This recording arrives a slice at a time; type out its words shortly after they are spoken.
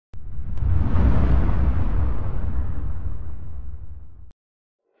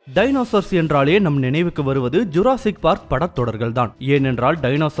Dinosaurs என்றாலே நம் நினைவுக்கு வருவது ஜுராசிக் பார்க் படத்தொடர்கள் தான். ஏனென்றால்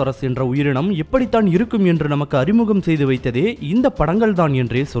டைனோசரஸ் என்ற உயிரினம் எப்படித்தான் இருக்கும் என்று நமக்கு அறிமுகம் செய்து வைத்ததே இந்த படங்கள் தான்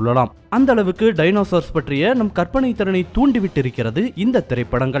என்றே சொல்லலாம். அந்த அளவுக்கு டைனோசர்ஸ் பற்றிய நம் கற்பனை திறனை தூண்டிவிட்டிருக்கிறது இந்த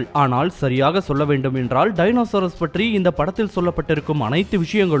திரைப்படங்கள். ஆனால் சரியாக சொல்ல வேண்டும் என்றால் டைனோசரஸ் பற்றி இந்த படத்தில் சொல்லப்பட்டிருக்கும் அனைத்து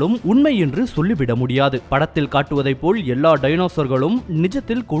விஷயங்களும் உண்மை என்று சொல்லிவிட முடியாது. படத்தில் காட்டுவதை போல் எல்லா டைனோசர்களும்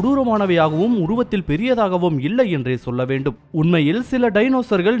நிஜத்தில் கொடூரமானவையாகவும் உருவத்தில் பெரியதாகவும் இல்லை என்றே சொல்ல வேண்டும். உண்மையில் சில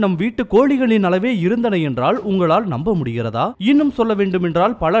டைனோசர்கள் நம் வீட்டு கோழிகளின் அளவே இருந்தன என்றால் உங்களால் நம்ப முடிகிறதா? இன்னும் சொல்ல வேண்டும்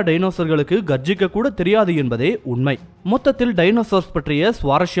என்றால் பல டைனோசர்களுக்கு கர்ஜிக்க கூட தெரியாது என்பதே உண்மை. மொத்தத்தில் டைனோசர்ஸ் பற்றிய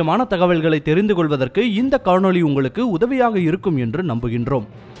சுவாரஸ்யமான தகவல்களை தெரிந்து கொள்வதற்கு இந்த காணொளி உங்களுக்கு உதவியாக இருக்கும் என்று நம்புகின்றோம்.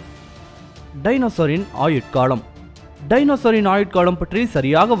 டைனோசரின் ஆயுட்காலம். டைனோசரின் ஆயுட்காலம் பற்றி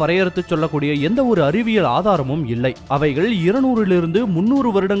சரியாக வரையறுத்து சொல்லக்கூடிய எந்த ஒரு அறிவியல் ஆதாரமும் இல்லை. அவைகள் 200 -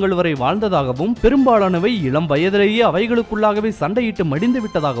 300 வருடங்கள் வரை வாழ்ந்ததாகவும் பெரும்பாலானவை இளம் வயதிலேயே அவைகளுக்குள்ளாகவே சண்டையிட்டு மடிந்து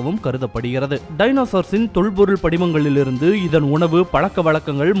விட்டதாகவும் கருதப்படுகிறது. டைனோசர்ஸின் தொல்பொருள் படிமங்களிலிருந்து இதன் உணவு, பழக்க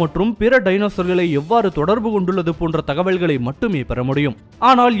வழக்கங்கள் மற்றும் பிற டைனோசர்களை எவ்வாறு தொடர்பு கொண்டுள்ளது போன்ற தகவல்களை மட்டுமே பெற முடியும்.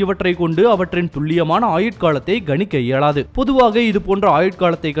 ஆனால் இவற்றை கொண்டு அவற்றின் துல்லியமான ஆயுட்காலத்தை கணிக்க இயலாது. பொதுவாக இது போன்ற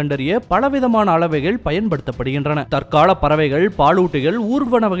ஆயுட்காலத்தை கண்டறிய பலவிதமான அளவைகள் பயன்படுத்தப்படுகின்றன. கால பறவைகள், பாலூட்டிகள்,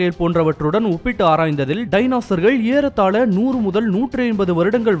 ஊர்வன வகைகள் போன்றவற்றுடன் ஒப்பிட்டு ஆராய்ந்ததில் டைனோசர்கள் ஏறத்தாழ 100 முதல் 150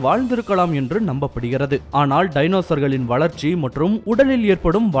 வருடங்கள் வாழ்ந்திருக்கலாம் என்று நம்பப்படுகிறது. ஆனால் டைனோசர்களின் வளர்ச்சி மற்றும் உடலில்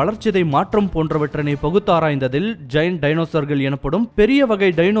ஏற்படும் வளர்ச்சிதை மாற்றம் போன்றவற்றினை பகுத்தாராய்ந்ததில் ஜெயண்ட் டைனோசர்கள் எனப்படும் பெரிய வகை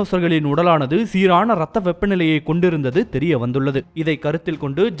டைனோசர்களின் உடலானது சீரான இரத்த வெப்பநிலையை கொண்டிருந்தது தெரிய வந்துள்ளது. இதை கருத்தில்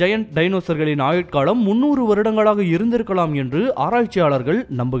கொண்டு ஜெயண்ட் டைனோசர்களின் ஆயுட்காலம் 300 வருடங்களாக இருந்திருக்கலாம் என்று ஆராய்ச்சியாளர்கள்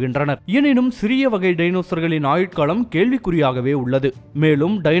நம்புகின்றனர். எனினும் சிறிய வகை டைனோசர்களின் ஆயுட்காலம் கேள்விக்குறியாகவே உள்ளது.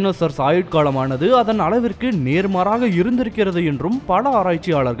 மேலும் டைனோசர்ஸ் ஆயுட்காலமானது அதன் அளவிற்கு நேர்மாறாக இருந்திருக்கிறது என்றும் பல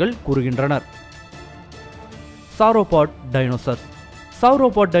ஆராய்ச்சியாளர்கள் கூறுகின்றனர். சாரோபாட் டைனோசர்ஸ்.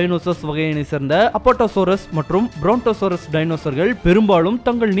 சாரோபாட் டைனோசர்ஸ் வகையினை சேர்ந்த அப்போட்டோசோரஸ் மற்றும் புரோன்டோசோரஸ் டைனோசர்கள் பெரும்பாலும்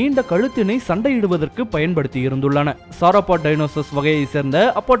தங்கள் நீண்ட கழுத்தினை சண்டையிடுவதற்கு பயன்படுத்தி இருந்துள்ளன. சாரோபாட் டைனோசர்ஸ் வகையை சேர்ந்த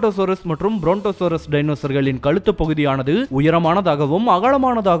அப்போட்டோசோரஸ் மற்றும் புரோன்டோசோரஸ் டைனோசர்களின் கழுத்து பகுதியானது உயரமானதாகவும்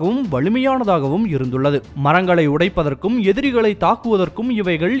அகலமானதாகவும் வலிமையானதாகவும் இருந்துள்ளது. மரங்களை உடைப்பதற்கும் எதிரிகளை தாக்குவதற்கும்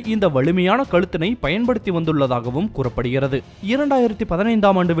இவைகள் இந்த வலிமையான கழுத்தினை பயன்படுத்தி வந்துள்ளதாகவும் கூறப்படுகிறது.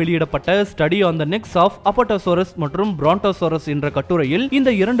 2015ஆம் ஆண்டு வெளியிடப்பட்ட study on the next of அப்போட்டோசோரஸ் மற்றும் புரோன்டோசோரஸ் என்ற கட்டுரை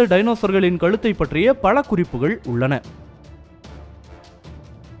இந்த 2 டைனோசர்களின் கழுத்தை பற்றிய பல குறிப்புகள் உள்ளன.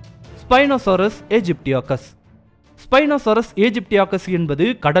 ஸ்பைனோசாரஸ் எஜிப்டியாக்கஸ். ஸ்பைனோசாரஸ் எஜிப்டியாக்கஸ் என்பது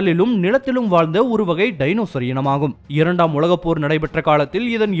கடலிலும் நிலத்திலும் வாழ்ந்த ஒரு வகை டைனோசர் இனமாகும். 2ஆம் உலகப் போர் நடைபெற்ற காலத்தில்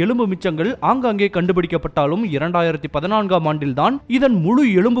இதன் எலும்பு மிச்சங்கள் ஆங்காங்கே கண்டுபிடிக்கப்பட்டாலும் 2014ஆம் ஆண்டில் தான் இதன் முழு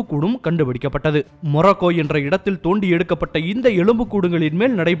எலும்புக்கூடும் கண்டுபிடிக்கப்பட்டது. மொராக்கோ என்ற இடத்தில் தோண்டி எடுக்கப்பட்ட இந்த எலும்புக்கூடுகளின்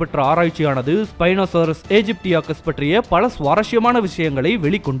மேல் நடைபெற்ற ஆராய்ச்சியானது ஸ்பைனோசாரஸ் எஜிப்டியாக்கஸ் பற்றிய பல சுவாரஸ்யமான விஷயங்களை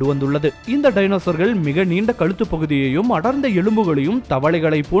வெளிக்கொண்டு வந்துள்ளது. இந்த டைனோசர்கள் மிக நீண்ட கழுத்து பகுதியையும் அடர்ந்த எலும்புகளையும்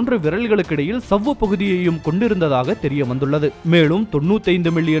தவளைகளை போன்ற விரல்களுக்கிடையில் சவ்வு பகுதியையும் கொண்டிருந்ததாக தெரிய வந்துள்ளது. மேலும்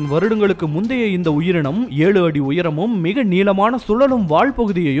 95 மில்லியன் வருடங்களுக்கு முந்தைய இந்த உயிரினம் 7 அடி உயரமும் மிக நீளமான சுழலும் வால்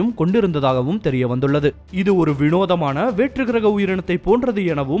பகுதியையும் கொண்டிருந்ததாகவும் தெரிய வந்துள்ளது. இது ஒரு வினோதமான வேற்று கிரக உயிரினத்தை போன்றது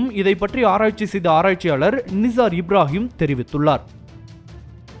எனவும் இதை பற்றி ஆராய்ச்சி செய்த ஆராய்ச்சியாளர் நிசார் இப்ராஹிம் தெரிவித்துள்ளார்.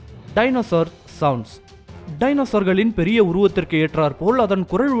 Dinosaur sounds. டைனோசர்களின் பெரிய உருவத்திற்கு ஏற்றாற்போல் அதன்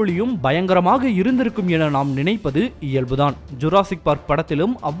குரல் ஒளியும் பயங்கரமாக இருந்திருக்கும் என நாம் நினைப்பது இயல்புதான். ஜுராசிக் பார்க்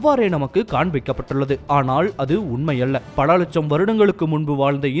படத்திலும் அவ்வாறே நமக்கு காண்பிக்கப்பட்டுள்ளது. ஆனால் அது உண்மையல்ல. பல லட்சம் வருடங்களுக்கு முன்பு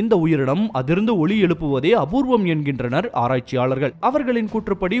வாழ்ந்த இந்த உயிரினம் அதிர்ந்து ஒளி எழுப்புவதே அபூர்வம் என்கின்றனர் ஆராய்ச்சியாளர்கள். அவர்களின்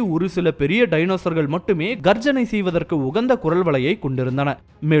கூற்றுப்படி ஒரு சில பெரிய டைனோசர்கள் மட்டுமே கர்ஜனை செய்வதற்கு உகந்த குரல் வளையை கொண்டிருந்தன.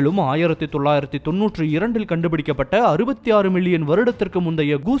 மேலும் 1992இல் கண்டுபிடிக்கப்பட்ட 66 மில்லியன் வருடத்திற்கு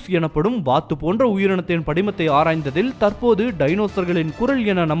முந்தைய கூஸ் எனப்படும் வாத்து போன்ற உயிரினத்தின் படிமத்தை ஆராய்ந்ததில் தற்போது டைனோசர்களின் குரல்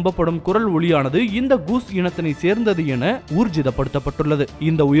என நம்பப்படும் குரல் ஒளியானது இந்த கூஸ் இனத்தினை சேர்ந்தது என ஊர்ஜிதப்படுத்தப்பட்டுள்ளது.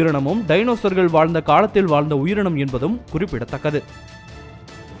 இந்த உயிரினமும் டைனோசர்கள் வாழ்ந்த காலத்தில் வாழ்ந்த உயிரினம் என்பதும் குறிப்பிடத்தக்கது.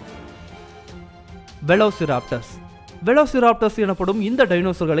 வெலோசிராப்டர்ஸ். வெலோசிராப்டர்ஸ் எனப்படும் இந்த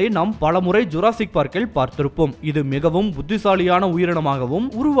டைனோசர்களை நாம் பலமுறை ஜுராசிக் பார்க்கில் பார்த்திருப்போம். இது மிகவும் புத்திசாலியான உயிரினமாகவும்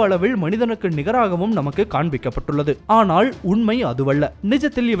உருவ அளவில் மனிதனுக்கு நிகராகவும் நமக்கு காண்பிக்கப்பட்டுள்ளது. ஆனால் உண்மை அதுவல்ல.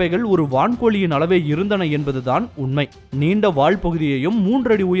 நிஜத்தில் இவைகள் ஒரு வான்கோழியின் அளவே இருந்தன என்பதுதான் உண்மை. நீண்ட வால் பகுதியையும்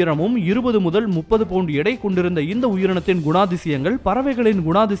 3 அடி உயரமும் 20 முதல் 30 பவுண்ட் எடை கொண்டிருந்த இந்த உயிரினத்தின் குணாதிசயங்கள் பறவைகளின்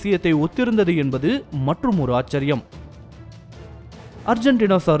குணாதிசயத்தை ஒத்திருந்தது என்பது மற்றும் ஒரு ஆச்சரியம்.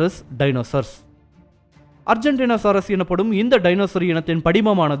 அர்ஜென்டினோசாரஸ் டைனோசர்ஸ். அர்ஜென்டினோசாரஸ் எனப்படும் இந்த டைனோசர் இனத்தின்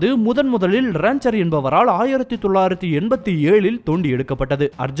படிமமானது முதலில் ரேஞ்சர் என்பவரால் 1987 தோண்டி எடுக்கப்பட்டது.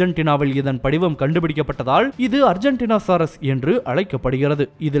 அர்ஜென்டினாவில் இதன் படிவம் கண்டுபிடிக்கப்பட்டதால் இது அர்ஜென்டினோசாரஸ் என்று அழைக்கப்படுகிறது.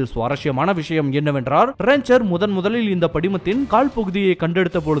 இதில் சுவாரஸ்யமான விஷயம் என்னவென்றால், ரேஞ்சர் முதலில் இந்த படிமத்தின் கால் பகுதியை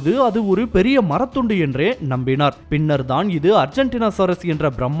கண்டெடுத்த பொழுது அது ஒரு பெரிய மரத்துண்டு என்றே நம்பினார். பின்னர் தான் இது அர்ஜென்டினோசாரஸ்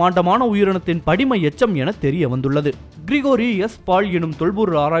என்ற பிரம்மாண்டமான உயிரினத்தின் படிம எச்சம் என தெரிய வந்துள்ளது. கிரிகோரி எஸ் பால் எனும்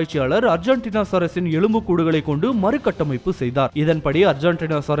தொல்பொருள் ஆராய்ச்சியாளர் அர்ஜென்டினோசாரஸின் எலும்புக்கூடுகளை கொண்டு மறுகட்டமைப்பு செய்தார். இதன்படி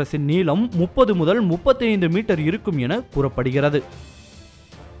அர்ஜென்டினோசாரஸின் நீளம் 30 முதல் 35 மீட்டர் இருக்கும் என கூறப்படுகிறது.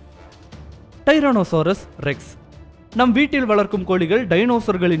 டைரானோசாரஸ் ரெக்ஸ். நம் வீட்டில் வளர்க்கும் கோழிகள்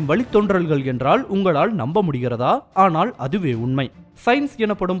டைனோசர்களின் வழித்தோன்றல்கள் என்றால் உங்களால் நம்ப முடிகிறதா? ஆனால் அதுவே உண்மை. சயின்ஸ்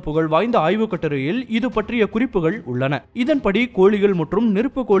எனப்படும் புகழ் வாய்ந்த ஆய்வு கட்டுரையில் இது பற்றிய குறிப்புகள் உள்ளன. இதன்படி கோழிகள் மற்றும்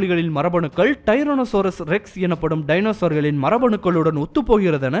நெருப்பு கோழிகளின் மரபணுக்கள் டைரானோசாரஸ் ரெக்ஸ் எனப்படும் டைனோசர்களின் மரபணுக்களுடன்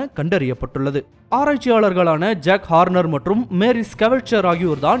ஒத்துப்போகிறதென கண்டறியப்பட்டுள்ளது. ஆராய்ச்சியாளர்களான ஜாக் ஹார்னர் மற்றும் மேரி ஸ்கவெல்ச்சர்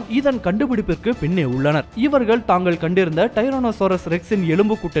ஆகியோர்தான் இதன் கண்டுபிடிப்பிற்கு பின்னே உள்ளனர். இவர்கள் தாங்கள் கண்டிருந்த டைரானோசாரஸ் ரெக்ஸின்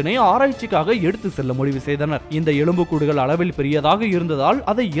எலும்புக்கூட்டினை ஆராய்ச்சிக்காக எடுத்து செல்ல முடிவு செய்தனர். இந்த எலும்புக்கூடுகள் அளவில் பெரியதாக இருந்ததால்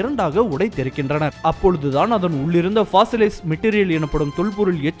அதை இரண்டாக உடைத்தெரிக்கின்றனர். அப்பொழுதுதான் அதன் உள்ளிருந்த ஃபாசிலைஸ் மெட்டீரியல் எனப்படும்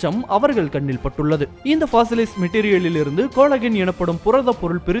தொல்பொருள் எச்சம் அவர்கள் கண்ணில் பட்டுள்ளது. இந்த ஃபாசிலைஸ் மெட்டீரியலில் இருந்து கோலஜன் எனப்படும் புரத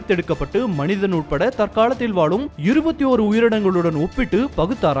பொருள் பிரித்தெடுக்கப்பட்டு மனிதன் உட்பட தற்காலத்தில் வாழும் 21 உயிரினங்களுடன் ஒப்பிட்டு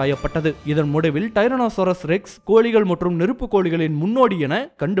பகுத்தாராயப்பட்டது. இதன் முடிவில் டைரானோசாரஸ் ரெக்ஸ் கோழிகள் மற்றும் நெருப்பு கோழிகளின் முன்னோடி என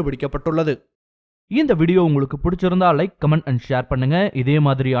கண்டுபிடிக்கப்பட்டுள்ளது. இந்த வீடியோ உங்களுக்கு பிடிச்சிருந்தா லைக், கமெண்ட் அண்ட் ஷேர் பண்ணுங்க. இதே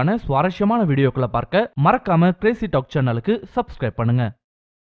மாதிரியான சுவாரஸ்யமான வீடியோக்களை பார்க்க மறக்காம கிரேசி டாக் சேனலுக்கு சப்ஸ்கிரைப் பண்ணுங்க.